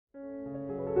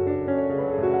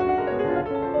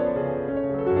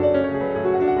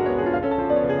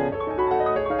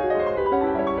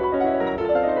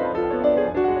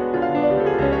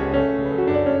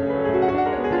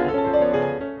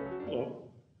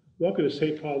Welcome to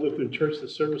St. Paul Lutheran Church, the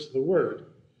service of the Word.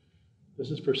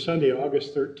 This is for Sunday,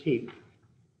 August 13th.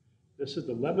 This is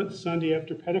the 11th Sunday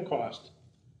after Pentecost.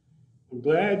 I'm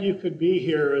glad you could be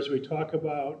here as we talk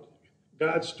about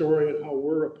God's story and how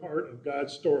we're a part of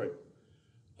God's story.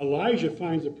 Elijah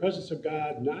finds the presence of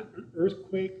God not an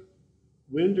earthquake,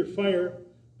 wind, or fire,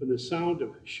 but the sound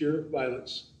of sheer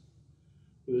violence.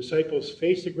 When the disciples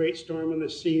face a great storm on the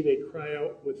sea, they cry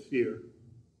out with fear.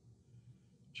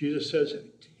 Jesus says,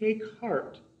 "Take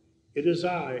heart, it is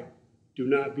I, do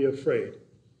not be afraid."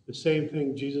 The same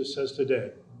thing Jesus says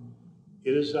today.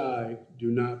 It is I,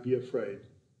 do not be afraid,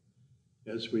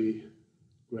 as we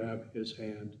grab his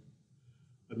hand.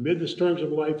 Amid the storms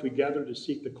of life, we gather to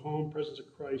seek the calm presence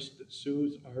of Christ that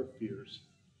soothes our fears.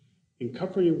 In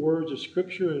comforting words of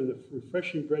Scripture and the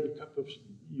refreshing bread and cup of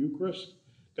Eucharist,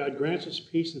 God grants us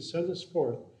peace and sends us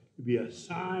forth to be a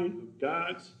sign of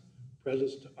God's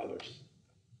presence to others.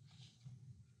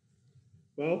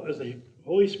 Well, as the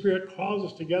Holy Spirit calls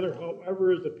us together,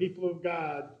 however, as the people of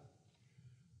God,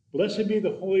 blessed be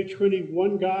the Holy Trinity,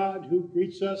 one God who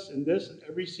greets us in this and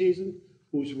every season,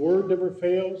 whose word never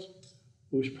fails,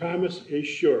 whose promise is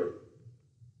sure.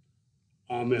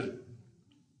 Amen.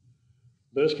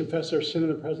 Let us confess our sin in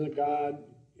the presence of God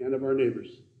and of our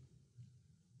neighbors.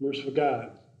 Merciful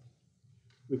God,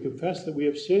 we confess that we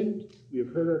have sinned, we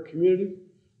have hurt our community,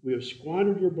 we have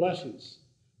squandered your blessings,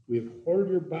 we have hoarded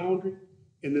your boundary.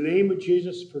 In the name of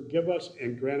Jesus, forgive us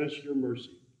and grant us your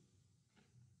mercy.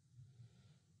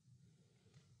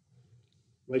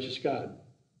 Righteous God,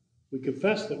 we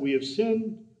confess that we have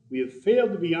sinned, we have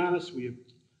failed to be honest, we have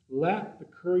lacked the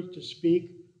courage to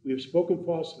speak, we have spoken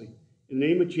falsely. In the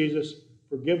name of Jesus,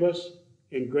 forgive us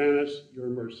and grant us your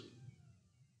mercy.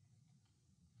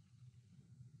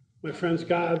 My friends,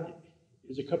 God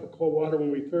is a cup of cold water when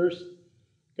we thirst.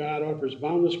 God offers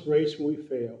boundless grace when we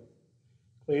fail.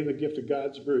 Claim the gift of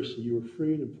God's mercy. You are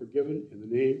freed and forgiven in the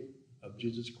name of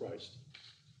Jesus Christ.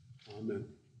 Amen.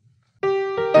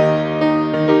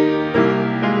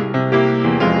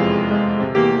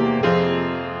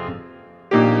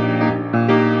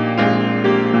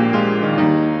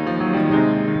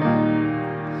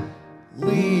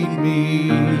 Lead me,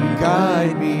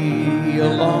 guide me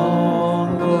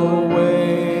along the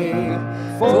way,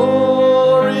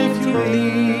 for if you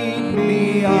lead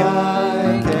me,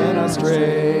 I cannot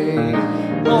stray.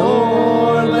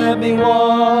 Lord, let me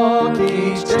walk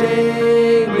each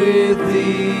day with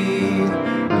thee.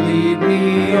 Lead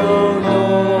me, O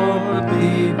Lord,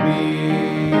 lead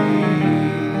me.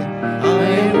 I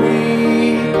am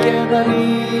weak and I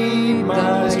need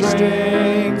my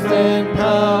strength and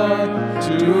power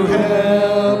to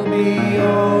help me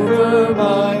over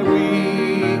my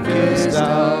weakest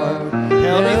hour.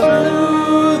 Help me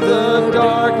through the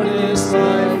darkness I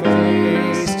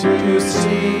face to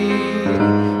see.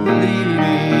 Lead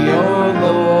me, O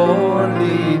Lord,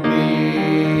 lead me.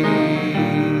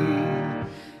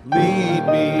 Lead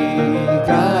me,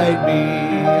 guide me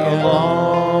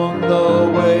along the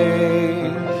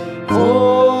way.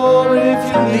 For if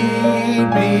you lead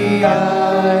me, I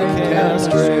cannot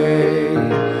stray.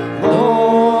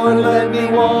 Lord, let me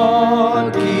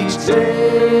walk each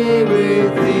day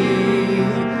with thee.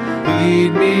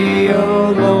 Lead me, O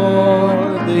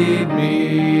Lord, lead me.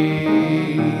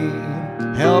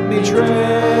 Help me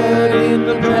tread in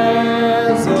the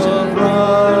paths of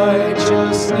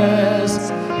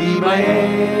righteousness. Be my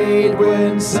aid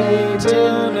when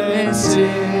Satan and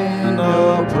sin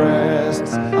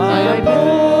oppressed. I am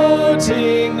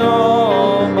putting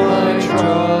all my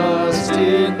trust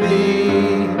in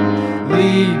thee.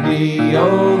 Lead me, O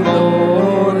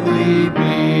Lord, lead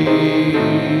me.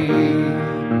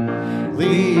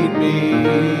 Lead me,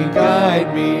 guide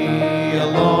me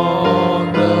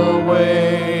along the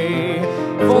way.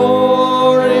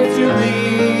 For if you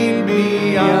lead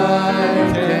me,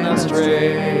 I cannot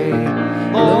stray.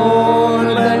 Lord,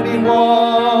 let me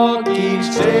walk each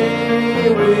day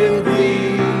with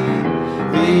thee.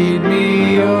 Lead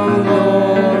me, O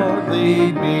Lord,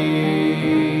 lead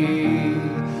me.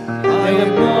 I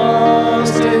am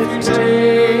lost if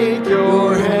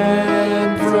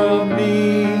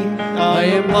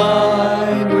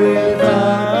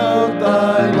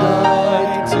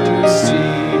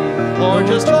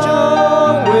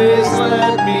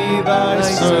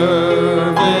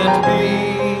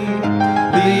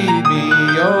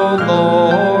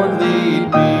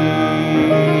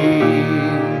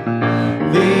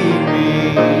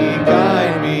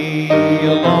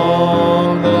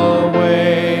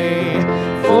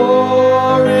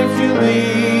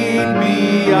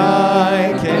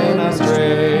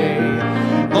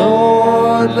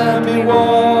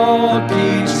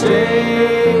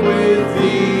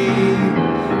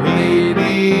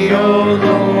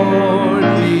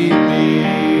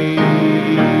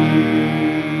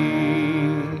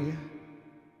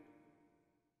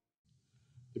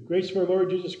grace of our Lord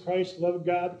Jesus Christ, the love of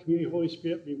God, the community of the Holy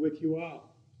Spirit be with you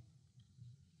all,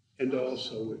 and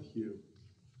also with you.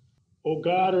 O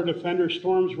God, our defender,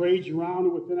 storms rage around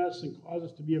and within us and cause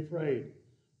us to be afraid.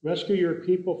 Rescue your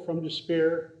people from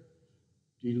despair.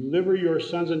 Deliver your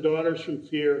sons and daughters from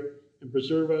fear, and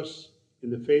preserve us in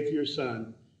the faith of your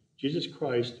Son, Jesus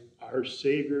Christ, our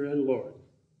Savior and Lord.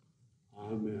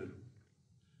 Amen.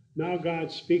 Now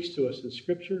God speaks to us in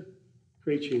Scripture,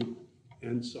 preaching,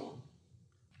 and song.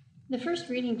 The first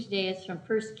reading today is from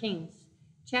 1 Kings,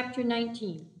 chapter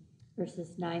 19,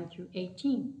 verses 9 through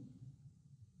 18.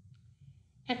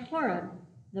 At Horeb,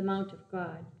 the mount of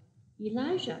God,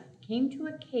 Elijah came to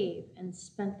a cave and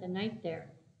spent the night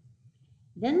there.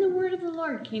 Then the word of the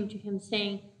Lord came to him,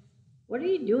 saying, "What are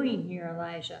you doing here,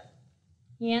 Elijah?"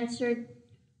 He answered,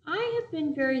 "I have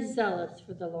been very zealous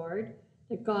for the Lord,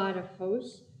 the God of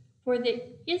hosts, for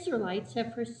the Israelites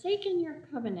have forsaken your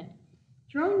covenant,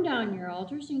 thrown down your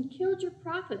altars, and killed your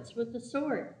prophets with the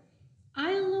sword.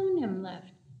 I alone am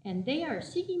left, and they are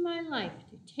seeking my life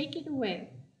to take it away."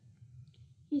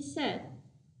 He said,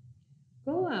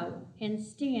 "Go out and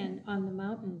stand on the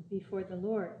mountain before the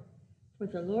Lord, for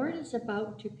the Lord is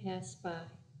about to pass by."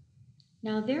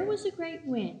 Now there was a great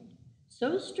wind,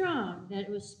 so strong that it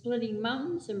was splitting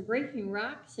mountains and breaking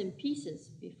rocks in pieces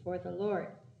before the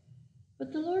Lord.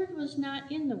 But the Lord was not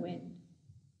in the wind.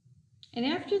 And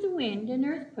after the wind, an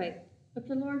earthquake, but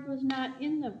the Lord was not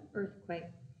in the earthquake.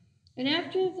 And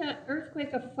after the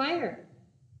earthquake, a fire,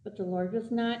 but the Lord was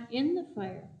not in the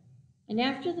fire. And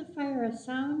after the fire, a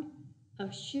sound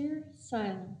of sheer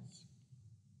silence.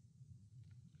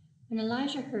 When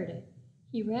Elijah heard it,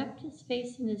 he wrapped his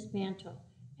face in his mantle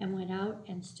and went out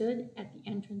and stood at the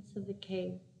entrance of the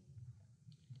cave.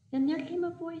 Then there came a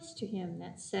voice to him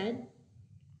that said,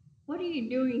 "What are you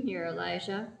doing here,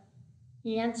 Elijah?"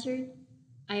 He answered,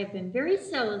 "I have been very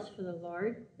zealous for the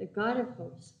Lord, the God of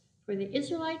hosts, for the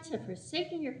Israelites have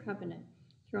forsaken your covenant,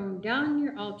 thrown down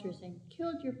your altars, and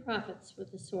killed your prophets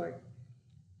with the sword.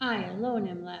 I alone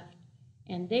am left,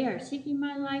 and they are seeking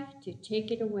my life to take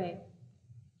it away."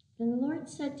 Then the Lord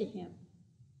said to him,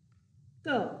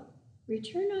 "Go,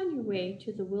 return on your way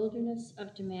to the wilderness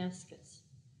of Damascus.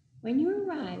 When you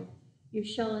arrive, you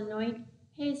shall anoint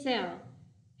Hazael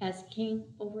as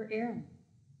king over Aram.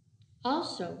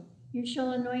 Also, you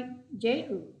shall anoint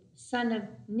Jehu, son of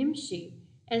Nimshi,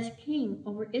 as king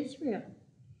over Israel.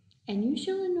 And you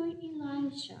shall anoint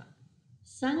Elisha,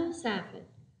 son of Shaphat,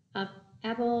 of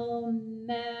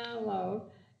Abel-meholah,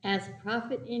 as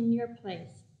prophet in your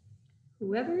place.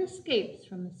 Whoever escapes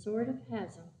from the sword of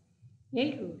Hazael,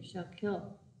 Jehu shall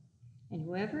kill. And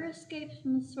whoever escapes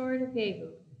from the sword of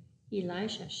Jehu,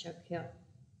 Elisha shall kill.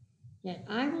 Yet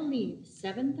I will leave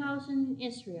 7,000 in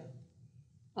Israel,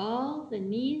 all the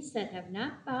knees that have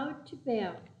not bowed to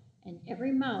Baal, and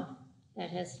every mouth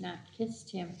that has not kissed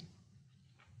him."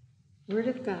 Word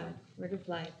of God, word of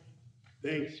life.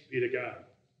 Thanks be to God.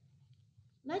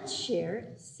 Let's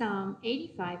share Psalm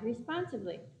 85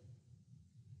 responsively.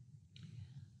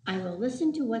 I will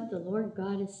listen to what the Lord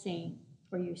God is saying,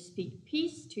 for you speak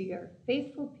peace to your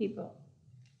faithful people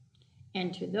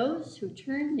and to those who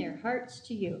turn their hearts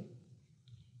to you.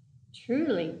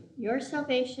 Truly, your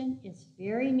salvation is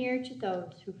very near to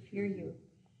those who fear you,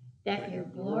 that your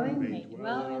glory may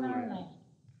dwell in our land.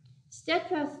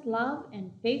 Steadfast love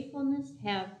and faithfulness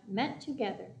have met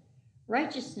together.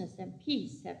 Righteousness and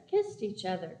peace have kissed each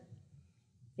other.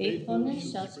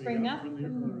 Faithfulness shall spring up from the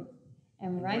earth,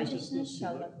 and righteousness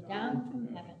shall look down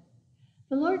from heaven.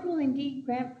 The Lord will indeed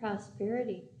grant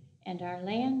prosperity, and our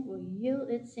land will yield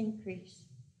its increase.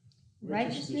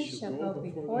 Righteousness shall go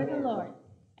before the Lord,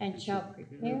 and shall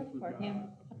prepare for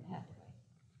him a pathway.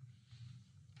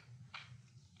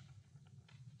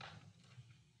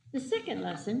 The second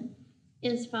lesson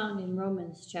is found in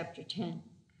Romans chapter 10.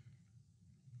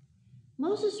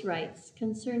 Moses writes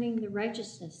concerning the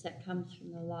righteousness that comes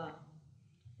from the law,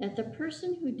 that the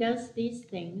person who does these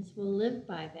things will live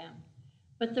by them.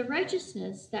 But the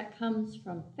righteousness that comes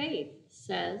from faith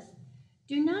says,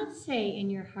 "Do not say in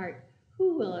your heart,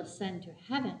 'Who will ascend to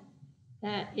heaven?'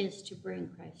 That is to bring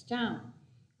Christ down.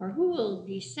 Or who will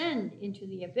descend into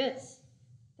the abyss?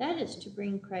 That is to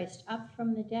bring Christ up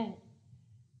from the dead.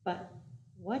 But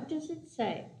what does it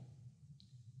say?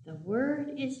 The word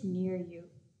is near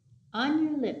you, on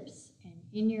your lips and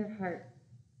in your heart.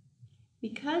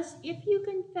 Because if you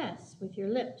confess with your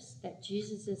lips that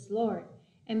Jesus is Lord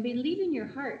and believe in your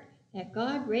heart that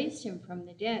God raised him from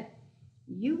the dead,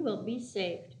 you will be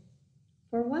saved.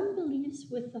 For one believes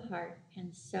with the heart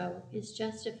and so is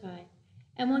justified,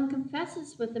 and one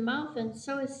confesses with the mouth and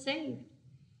so is saved.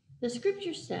 The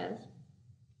scripture says,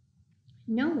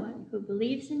 no one who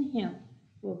believes in him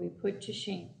will be put to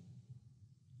shame.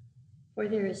 For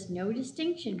there is no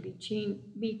distinction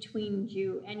between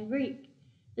Jew and Greek.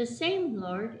 The same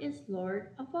Lord is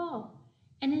Lord of all,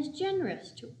 and is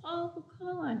generous to all who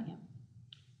call on him.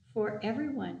 For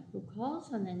everyone who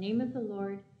calls on the name of the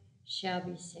Lord shall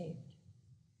be saved.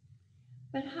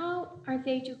 But how are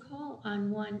they to call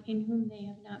on one in whom they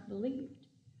have not believed?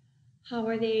 How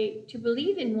are they to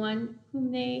believe in one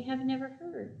whom they have never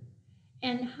heard?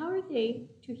 And how are they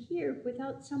to hear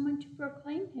without someone to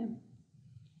proclaim him?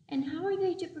 And how are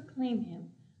they to proclaim him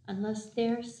unless they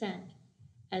are sent?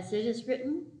 As it is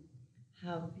written,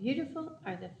 how beautiful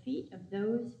are the feet of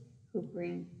those who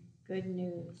bring good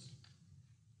news.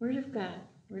 Word of God,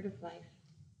 word of life.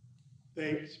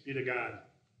 Thanks be to God.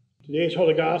 Today's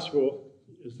Holy Gospel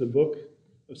is the book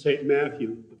of St.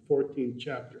 Matthew, the 14th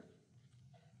chapter.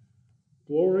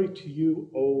 Glory to you,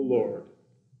 O Lord.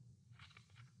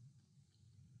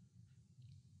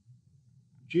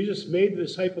 Jesus made the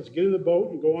disciples get in the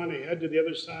boat and go on ahead to the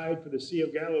other side for the Sea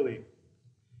of Galilee.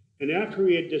 And after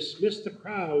he had dismissed the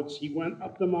crowds, he went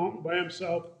up the mountain by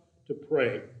himself to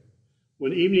pray.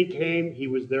 When evening came, he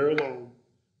was there alone.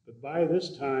 But by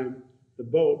this time, the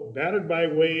boat, battered by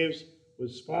waves,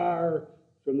 was far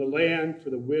from the land, for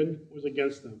the wind was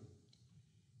against them.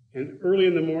 And early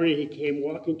in the morning, he came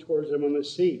walking towards them on the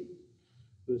sea.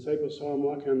 The disciples saw him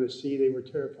walking on the sea. They were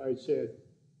terrified, said,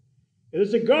 "It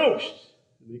is a ghost!"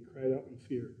 And they cried out in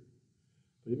fear.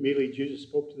 But immediately Jesus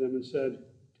spoke to them and said,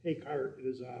 "Take heart, it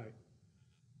is I.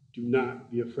 Do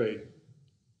not be afraid."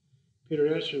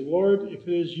 Peter answered, "Lord, if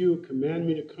it is you, command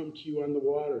me to come to you on the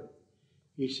water."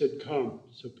 He said, "Come."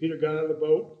 So Peter got out of the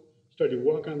boat, started to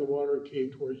walk on the water, and came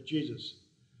towards Jesus.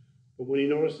 But when he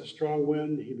noticed a strong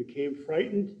wind, he became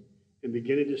frightened, and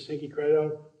beginning to sink, he cried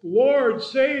out, "Lord,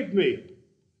 save me!"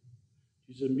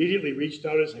 Jesus immediately reached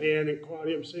out his hand and caught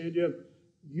him, saying to him,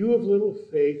 "You of little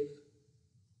faith,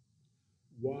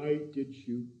 why did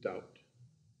you doubt?"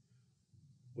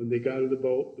 When they got out of the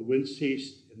boat, the wind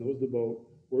ceased, and those in the boat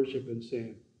worshiped and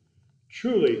saying,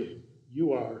 "Truly,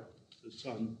 you are the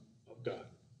Son of God."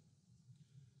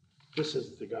 This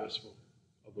is the gospel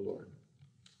of the Lord.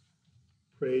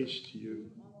 Praise to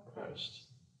you, Christ.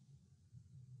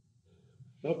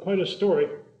 Well, quite a story.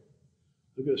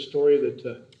 Look at a story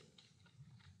that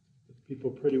people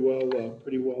pretty well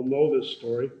know this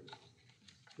story.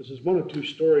 This is one of two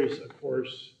stories, of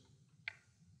course,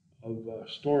 of a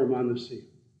storm on the sea.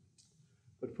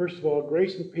 But first of all,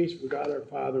 grace and peace from God our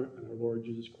Father and our Lord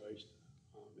Jesus Christ.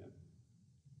 Amen.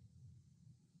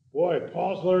 Boy,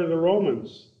 Paul's letter to the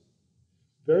Romans,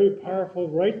 very powerful,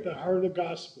 right at the heart of the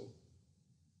gospel.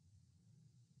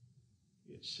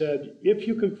 It said, if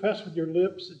you confess with your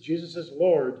lips that Jesus is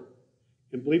Lord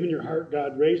and believe in your heart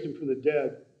God raised him from the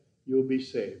dead, you will be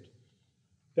saved.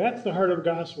 That's the heart of the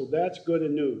gospel. That's good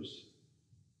news.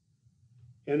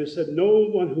 And it said, no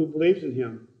one who believes in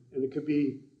him, and it could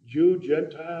be Jew,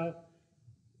 Gentile,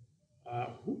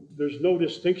 there's no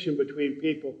distinction between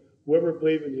people. Whoever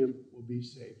believes in him will be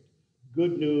saved.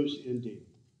 Good news indeed.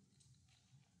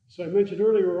 So I mentioned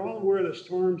earlier, we're all aware of the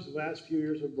storms the last few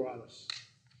years have brought us.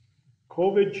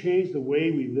 COVID changed the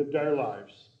way we lived our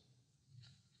lives.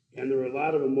 And there were a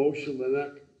lot of emotional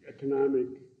and economic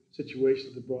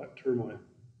situations that brought turmoil.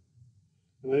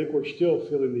 And I think we're still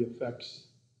feeling the effects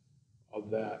of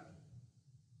that.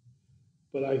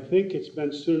 But I think it's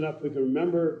been soon enough we can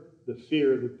remember the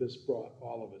fear that this brought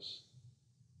all of us.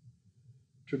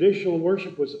 Traditional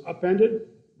worship was upended.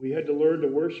 We had to learn to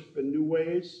worship in new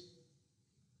ways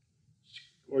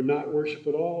or not worship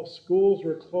at all. Schools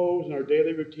were closed and our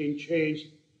daily routine changed,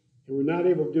 and we're not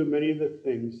able to do many of the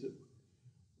things that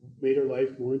made our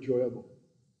life more enjoyable.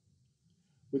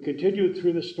 We continued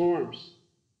through the storms.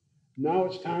 Now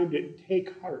it's time to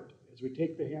take heart as we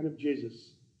take the hand of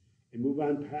Jesus and move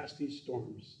on past these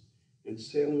storms and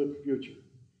sail into the future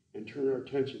and turn our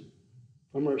attention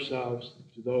from ourselves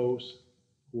to those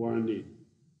who are in need.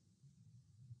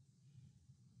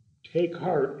 Take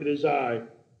heart, it is I.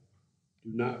 Do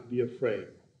not be afraid,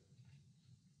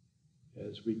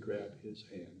 as we grab his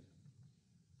hand.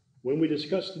 When we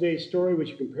discuss today's story, we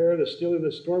should compare the stilling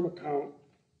the storm account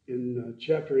in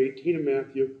chapter 18 of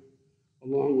Matthew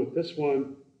along with this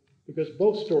one, because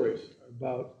both stories are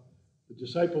about the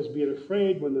disciples being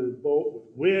afraid when they're in the boat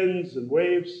with winds and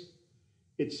waves.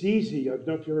 It's easy. I don't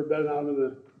know if you've ever been out in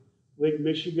the Lake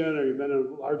Michigan or you've been in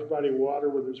a large body of water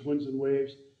where there's winds and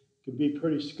waves. It can be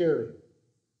pretty scary.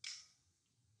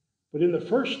 But in the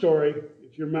first story,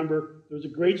 if you remember, there was a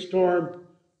great storm,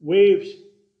 waves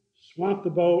swamped the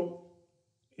boat,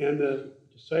 and the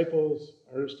disciples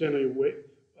are understandably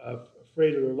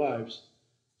afraid of their lives.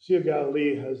 Sea of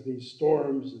Galilee has these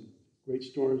storms, and great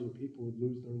storms, and people would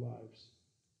lose their lives.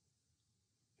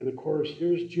 And of course,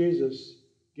 here's Jesus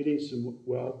getting some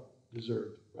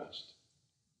well-deserved rest.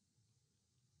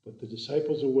 But the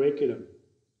disciples awaken him,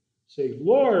 say,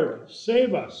 "Lord,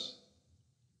 save us."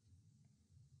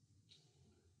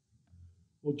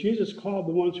 Well, Jesus called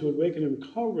the ones who awakened him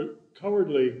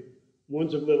cowardly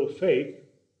ones of little faith.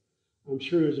 I'm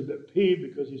sure he was a bit peeved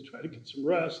because he's trying to get some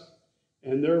rest,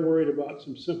 and they're worried about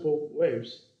some simple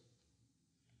waves.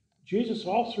 Jesus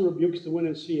also rebukes the wind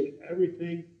and sea, and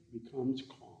everything becomes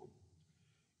calm.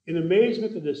 In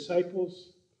amazement, the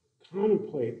disciples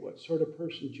contemplate what sort of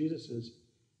person Jesus is,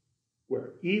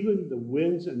 where even the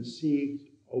winds and seas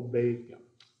obey him.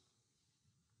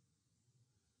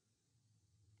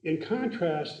 In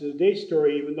contrast to today's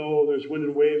story, even though there's wind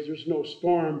and waves, there's no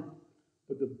storm,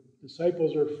 but the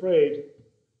disciples are afraid,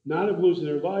 not of losing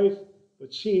their life,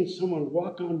 but seeing someone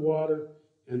walk on water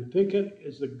and think it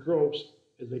is the ghost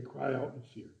as they cry out in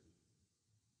fear.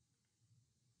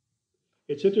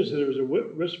 It's interesting, there was a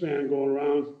wristband going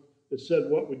around that said,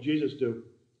 "What would Jesus do?"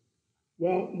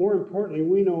 Well, more importantly,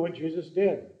 we know what Jesus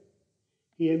did.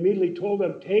 He immediately told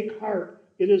them, "Take heart,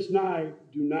 it is nigh,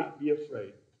 do not be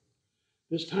afraid."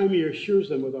 This time he assures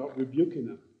them without rebuking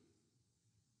them.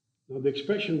 Now, the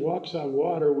expression "walks on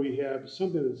water," we have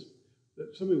something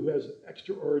that somebody who has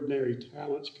extraordinary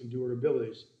talents can do or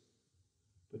abilities,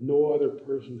 but no other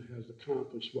person has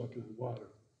accomplished walking on water.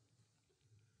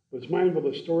 But it's mindful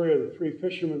of the story of the three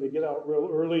fishermen. They get out real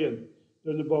early and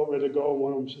they're in the boat ready to go, and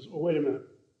one of them says, "Oh, wait a minute,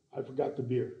 I forgot the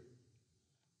beer."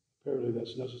 Apparently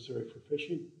that's necessary for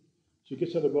fishing. So he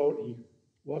gets out of the boat, he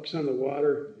walks on the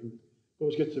water and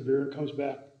goes, gets the beer, and comes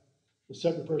back. The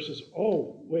second person says,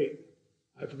 "Oh, wait,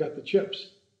 I forgot the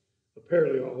chips."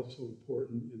 Apparently also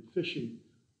important in fishing,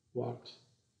 walked,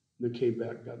 and then came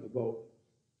back and got in the boat.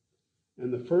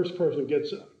 And the third person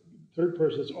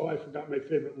says, "Oh, I forgot my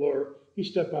favorite lure." He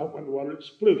stepped out, went in the water, and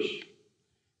sploosh,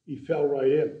 he fell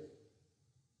right in.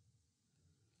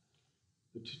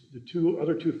 The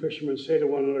other two fishermen say to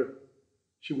one another,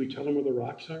 "Should we tell them where the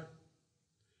rocks are?"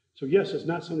 So yes, it's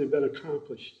not something that's been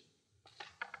accomplished.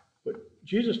 But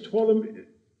Jesus told them it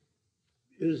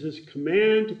is his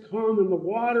command to come in the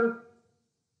water.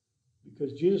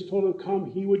 Because Jesus told him to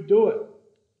come, he would do it.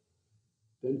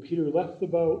 Then Peter left the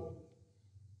boat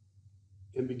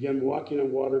and began walking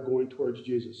on water going towards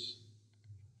Jesus.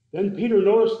 Then Peter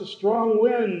noticed the strong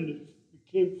wind,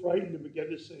 became frightened, and began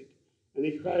to sink. And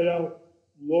he cried out,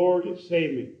 "Lord,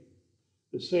 save me."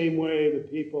 The same way the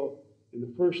people in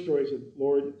the first story said,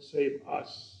 "Lord, save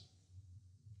us."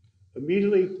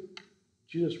 Immediately,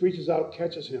 Jesus reaches out,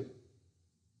 catches him.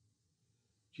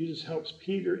 Jesus helps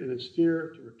Peter in his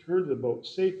fear to return to the boat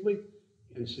safely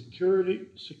and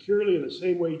securely in the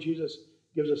same way Jesus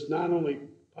gives us not only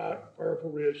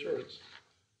powerful reassurance,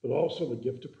 but also the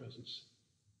gift of presence.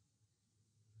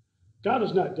 God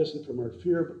is not distant from our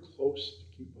fear, but close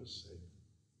to keep us safe.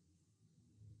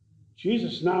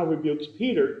 Jesus now rebukes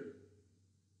Peter,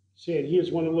 saying he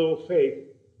is one of little faith,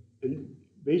 and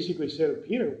basically said,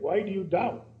 "Peter, why do you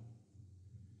doubt?"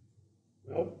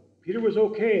 Well, Peter was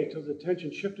okay until the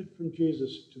attention shifted from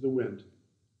Jesus to the wind,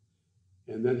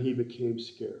 and then he became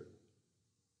scared.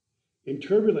 In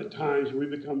turbulent times, when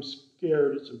we become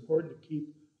scared, it's important to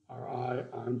keep our eye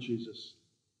on Jesus.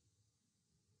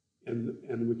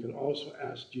 And we can also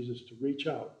ask Jesus to reach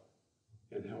out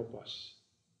and help us.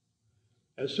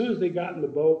 As soon as they got in the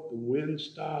boat, the wind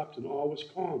stopped and all was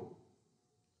calm.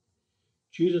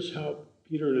 Jesus helped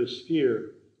Peter in his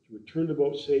fear to return to the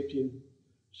boat safely and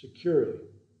securely.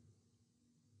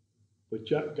 But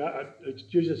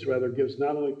Jesus gives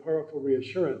not only powerful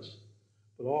reassurance,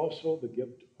 but also the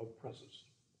gift of presence,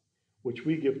 which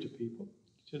we give to people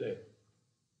today.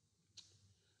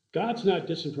 God's not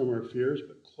distant from our fears,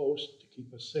 but close to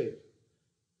keep us safe.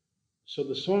 So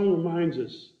the song reminds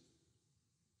us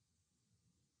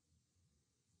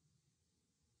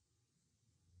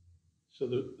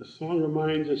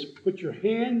put your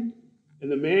hand in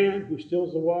the man who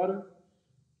stills the water.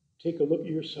 Take a look at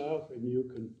yourself and you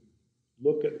can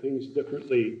look at things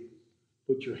differently.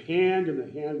 Put your hand in the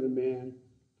hand of the man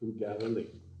from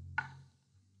Galilee.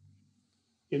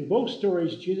 In both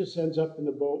stories, Jesus ends up in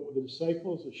the boat with the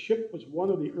disciples. The ship was one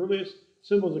of the earliest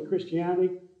symbols of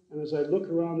Christianity. And as I look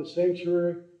around the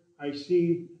sanctuary, I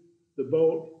see the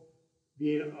boat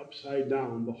being upside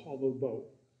down, the hull of the boat.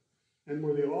 And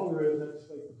where the altar is, that's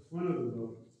like the front of the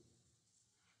boat,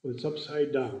 but it's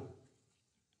upside down.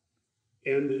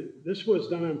 And this was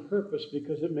done on purpose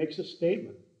because it makes a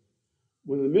statement.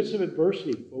 When in the midst of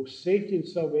adversity, both safety and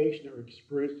salvation are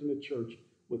experienced in the church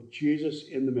with Jesus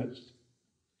in the midst.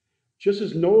 Just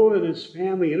as Noah and his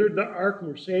family entered the ark and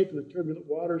were saved from the turbulent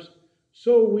waters,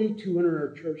 so we too enter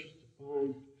our churches to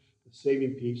find the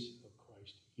saving peace of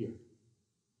Christ here.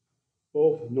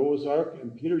 Both Noah's ark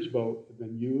and Peter's boat have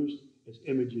been used as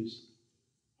images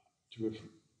to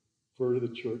refer to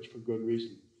the church for good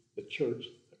reason, the church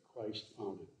that Christ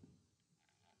founded.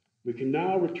 We can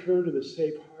now return to the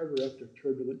safe harbor after a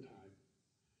turbulent time.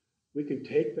 We can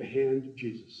take the hand of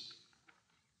Jesus.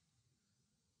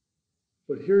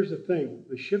 But here's the thing,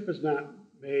 the ship is not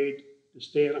made to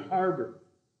stay in a harbor.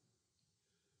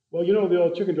 Well, you know the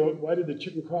old chicken joke, why did the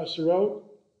chicken cross the road?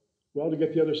 Well, to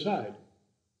get the other side.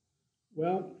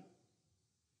 Well,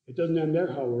 it doesn't end there,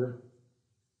 however.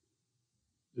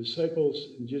 The disciples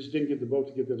just didn't get the boat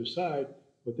to get the other side,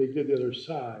 but they did the other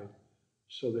side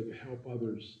so they could help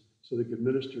others, so they could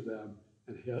minister to them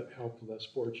and help the less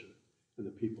fortunate and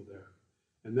the people there.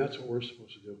 And that's what we're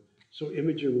supposed to do. So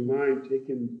image in your mind,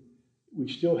 we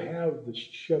still have the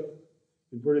ship,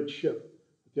 inverted ship,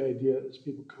 with the idea is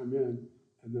people come in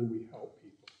and then we help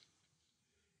people.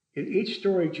 In each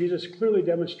story, Jesus clearly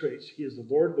demonstrates he is the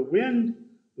Lord of the wind,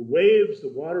 the waves, the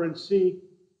water and sea,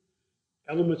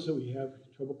 elements that we have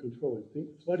trouble controlling. Think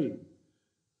flooding.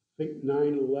 Think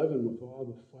 9/11 with all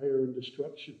the fire and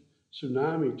destruction,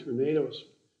 tsunami, tornadoes,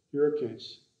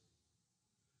 hurricanes.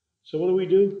 So what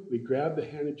do? We grab the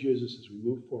hand of Jesus as we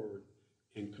move forward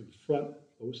and confront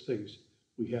those things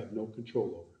we have no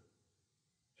control over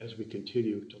as we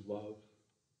continue to love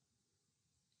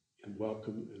and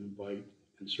welcome and invite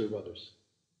and serve others.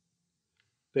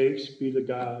 Thanks be to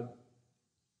God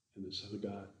and the Son of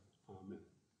God. Amen.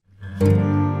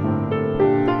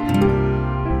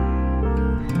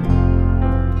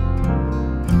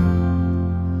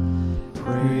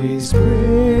 Praise,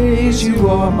 praise, you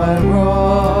are my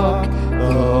rock.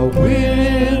 The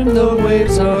wind, the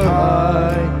waves are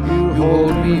high. You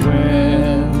hold me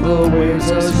when the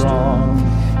waves are strong.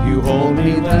 You hold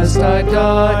me lest I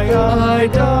die.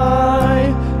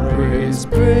 Praise,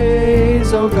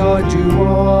 praise, oh God, you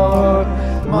are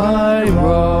my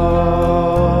rock.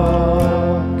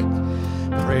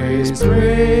 Praise,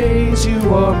 praise,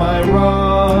 you are my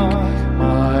rock.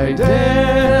 My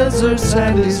desert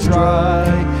sand is dry.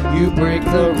 You break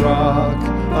the rock,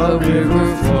 a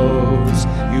river flows.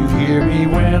 You hear me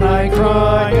when I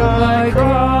cry.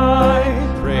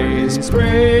 Praise,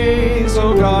 praise,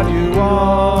 oh God, you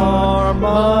are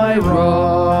my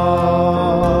rock.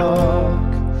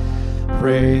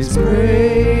 Praise,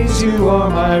 praise, you are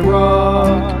my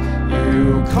rock.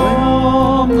 You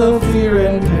calm the fear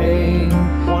and pain.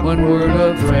 One word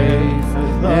of faith,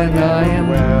 and I am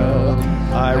well.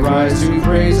 I rise to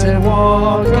praise and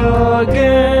walk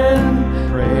again.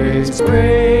 Praise,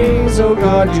 praise, oh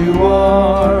God, you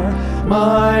are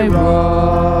my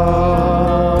rock.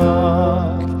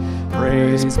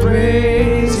 Praise,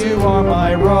 praise, you are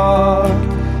my rock.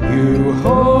 You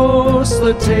host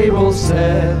the table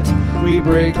set. We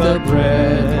break the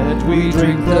bread, we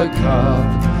drink the cup.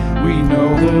 We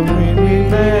know whom we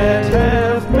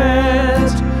have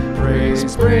met.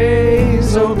 Praise,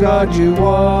 praise, oh God, you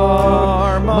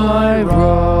are my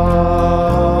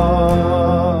rock.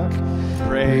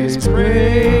 Praise,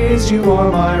 praise, you are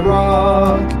my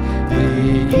rock.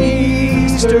 The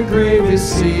Easter grave is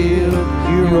sealed.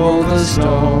 You roll the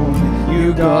stone,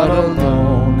 you God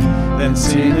alone. Then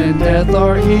sin and death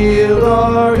are healed.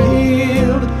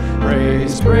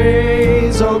 Praise,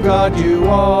 praise, oh God, you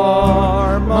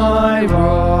are my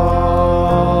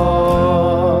rock.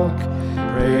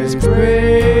 Praise,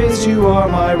 praise, you are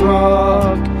my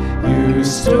rock. You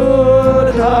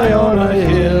stood high on a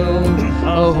hill,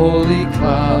 a holy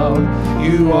cloud.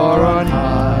 You are on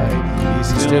high. Be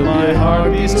still, my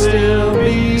heart, be still,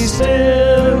 be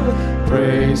still.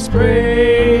 Praise,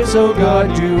 praise, oh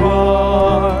God, you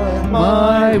are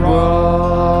my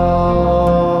rock.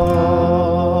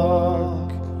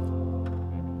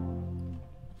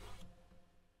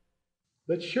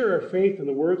 Let's share our faith in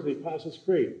the words of the Apostles'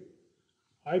 Creed.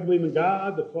 I believe in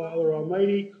God, the Father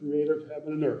Almighty, creator of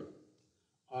heaven and earth.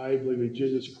 I believe in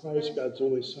Jesus Christ, God's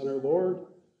only Son, our Lord,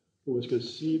 who was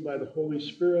conceived by the Holy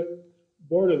Spirit,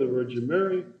 born of the Virgin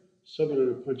Mary, suffered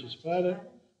under Pontius Pilate,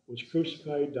 was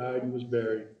crucified, died, and was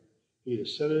buried. He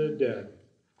descended to the dead.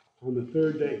 On the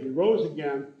third day he rose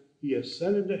again. He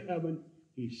ascended to heaven.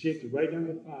 He sat at the right hand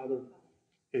of the Father,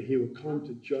 and he will come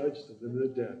to judge the living and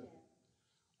the dead.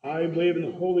 I believe in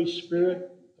the Holy Spirit,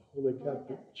 the Holy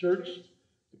Catholic Church,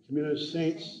 the communion of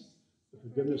saints, the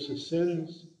forgiveness of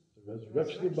sins, the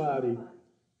resurrection of the body,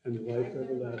 and the life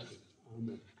everlasting.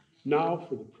 Amen. Now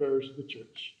for the prayers of the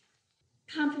church.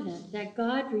 Confident that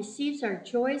God receives our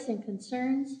joys and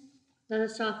concerns, let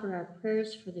us offer our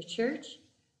prayers for the church,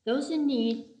 those in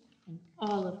need, and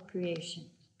all of creation.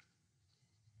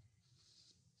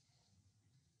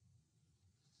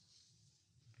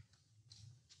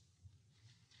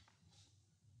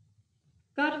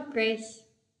 God of grace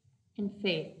and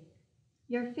faith,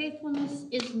 your faithfulness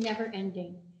is never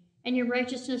ending, and your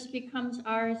righteousness becomes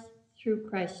ours through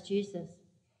Christ Jesus.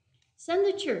 Send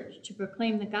the church to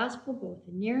proclaim the gospel both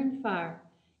near and far,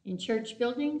 in church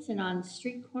buildings and on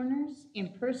street corners, in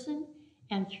person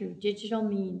and through digital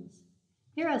means.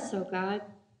 Hear us, O God.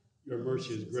 Your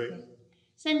mercy is great.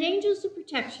 Send angels of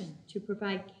protection to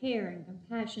provide care and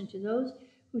compassion to those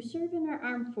who serve in our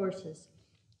armed forces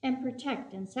and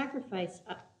protect and sacrifice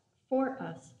for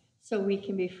us so we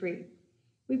can be free.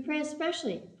 We pray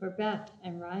especially for Beth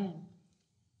and Ryan,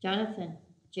 Jonathan,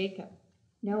 Jacob,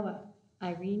 Noah,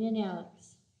 Irene, and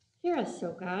Alex. Hear us,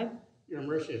 O God. Your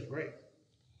mercy is great.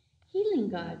 Healing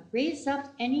God, raise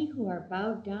up any who are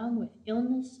bowed down with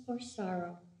illness or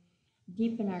sorrow.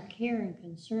 Deepen our care and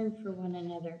concern for one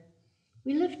another.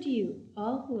 We lift to you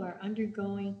all who are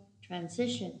undergoing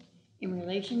transition in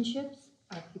relationships,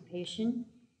 occupation,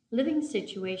 living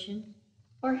situation,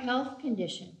 or health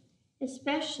condition,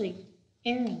 especially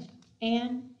Aaron,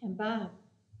 Ann, and Bob,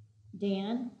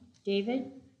 Dan,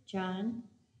 David, John,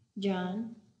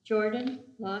 Jordan,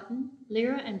 Lawton,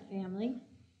 Lyra and family,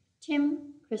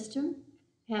 Tim, Kristen,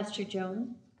 Pastor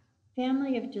Joan,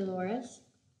 family of Dolores,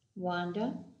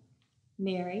 Wanda,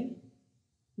 Mary,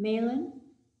 Malin,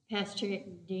 Pastor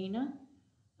Dana,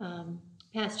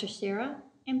 Pastor Sarah,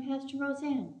 and Pastor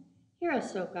Roseanne. Hear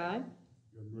us, O God.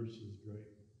 Your mercy is great.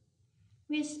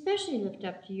 We especially lift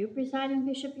up to you Presiding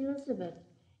Bishop Elizabeth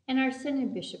and our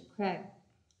Synod Bishop Craig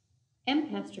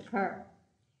and Pastor Carr.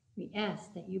 We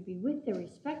ask that you be with their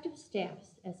respective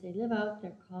staffs as they live out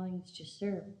their callings to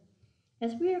serve.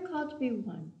 As we are called to be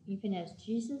one, even as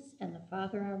Jesus and the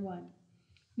Father are one,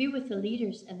 be with the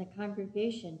leaders and the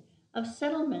congregation of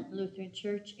Settlement Lutheran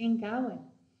Church in Gowan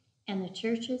and the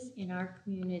churches in our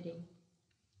community.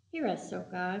 Hear us, O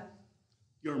God.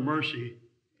 Your mercy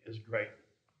is great.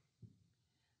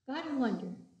 God of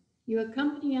wonder, you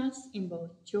accompany us in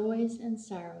both joys and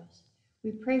sorrows.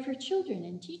 We pray for children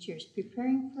and teachers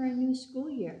preparing for a new school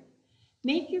year.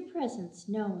 Make your presence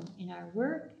known in our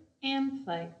work and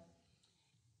play,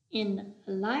 in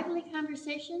lively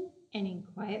conversation and in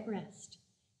quiet rest.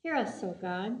 Hear us, O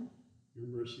God. Your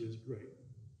mercy is great.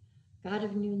 God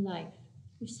of new life,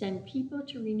 you send people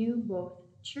to renew both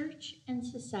church and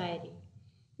society.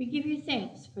 We give you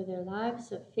thanks for their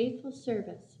lives of faithful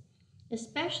service,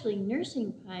 especially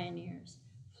nursing pioneers,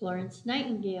 Florence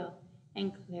Nightingale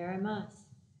and Clara Moss,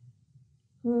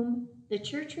 whom the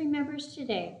church remembers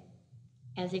today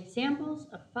as examples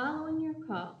of following your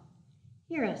call.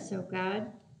 Hear us, O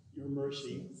God. Your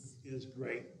mercy is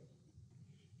great.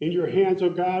 In your hands, O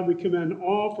God, we commend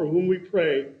all for whom we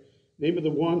pray, in the name of the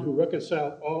one who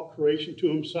reconciled all creation to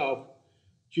himself,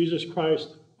 Jesus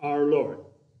Christ our Lord.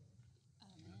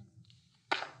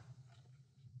 Amen.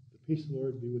 The peace of the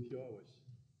Lord be with you always.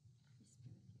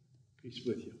 Peace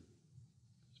with you.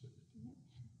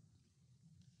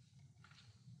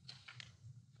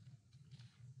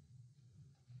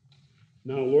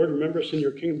 Now, Lord, remember us in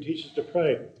your kingdom. Teach us to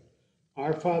pray.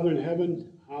 Our Father in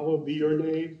heaven, hallowed be your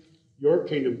name. Your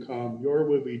kingdom come, your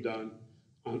will be done,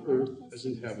 on earth as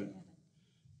in heaven.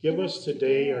 Give us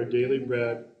today our daily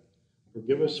bread.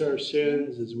 Forgive us our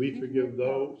sins as we forgive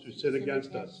those who sin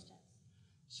against us.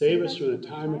 Save us from the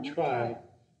time of trial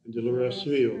and deliver us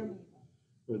from evil.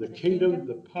 For the kingdom,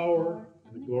 the power,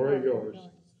 and the glory are yours,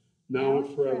 now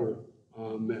and forever.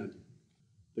 Amen.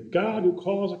 The God who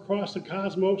calls across the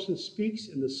cosmos and speaks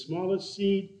in the smallest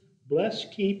seed, bless,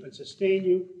 keep, and sustain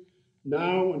you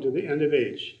now and to the end of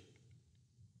age.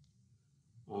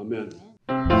 Amen.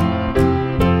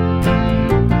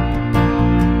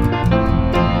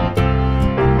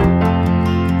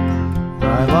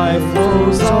 My life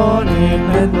goes on in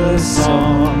endless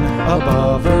song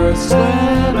above earth's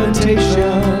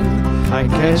lamentation. I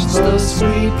catch the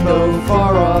sweet though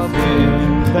far off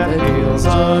hymn that hails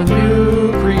a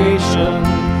new creation.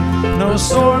 No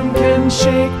storm can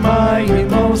shake my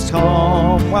inmost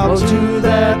calm, while to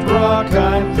that rock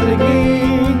I'm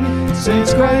clinging.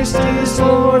 Since Christ is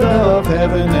Lord of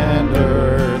heaven and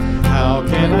earth, how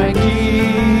can I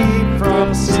keep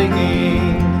from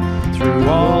singing? Through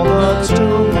all the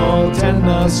tumult and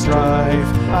the strife,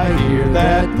 I hear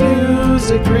that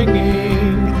music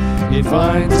ringing. It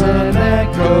finds an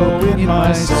echo in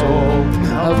my soul.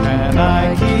 How can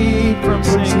I keep from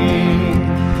singing?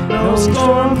 No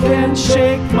storm can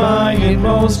shake my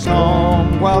inmost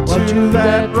calm, while to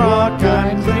that rock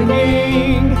I'm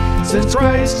clinging. Since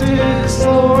Christ is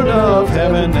Lord of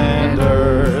heaven and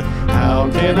earth,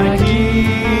 how can I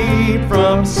keep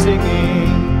from singing?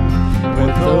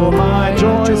 But though my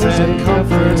joys and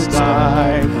comforts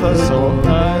die, the soul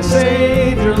my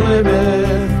Savior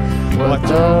liveth. What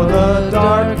though the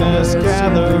darkness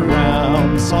gather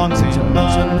round, songs in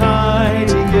the night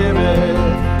He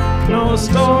giveth. No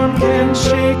storm can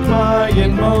shake my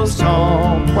inmost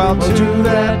home, while to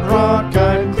that rock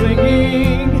I'm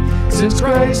clinging. Since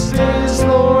Christ is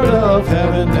Lord of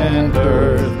heaven and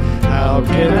earth, how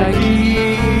can I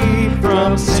keep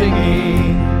from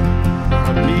singing?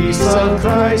 The peace of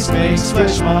Christ makes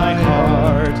fresh my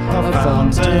heart, a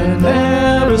fountain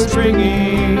ever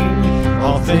springing.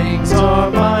 All things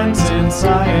are mine since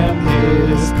I am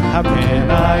His, how can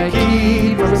I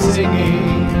keep from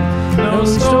singing? No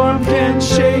storm can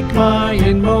shake my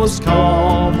inmost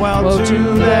calm, while to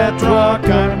that rock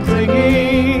I'm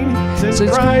clinging.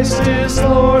 Since Christ is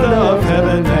Lord of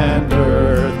heaven and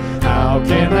earth, how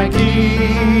can I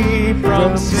keep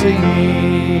from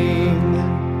singing?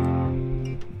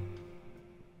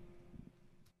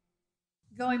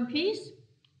 Go in peace,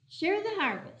 share the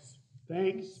harvest.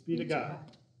 Thanks be to God.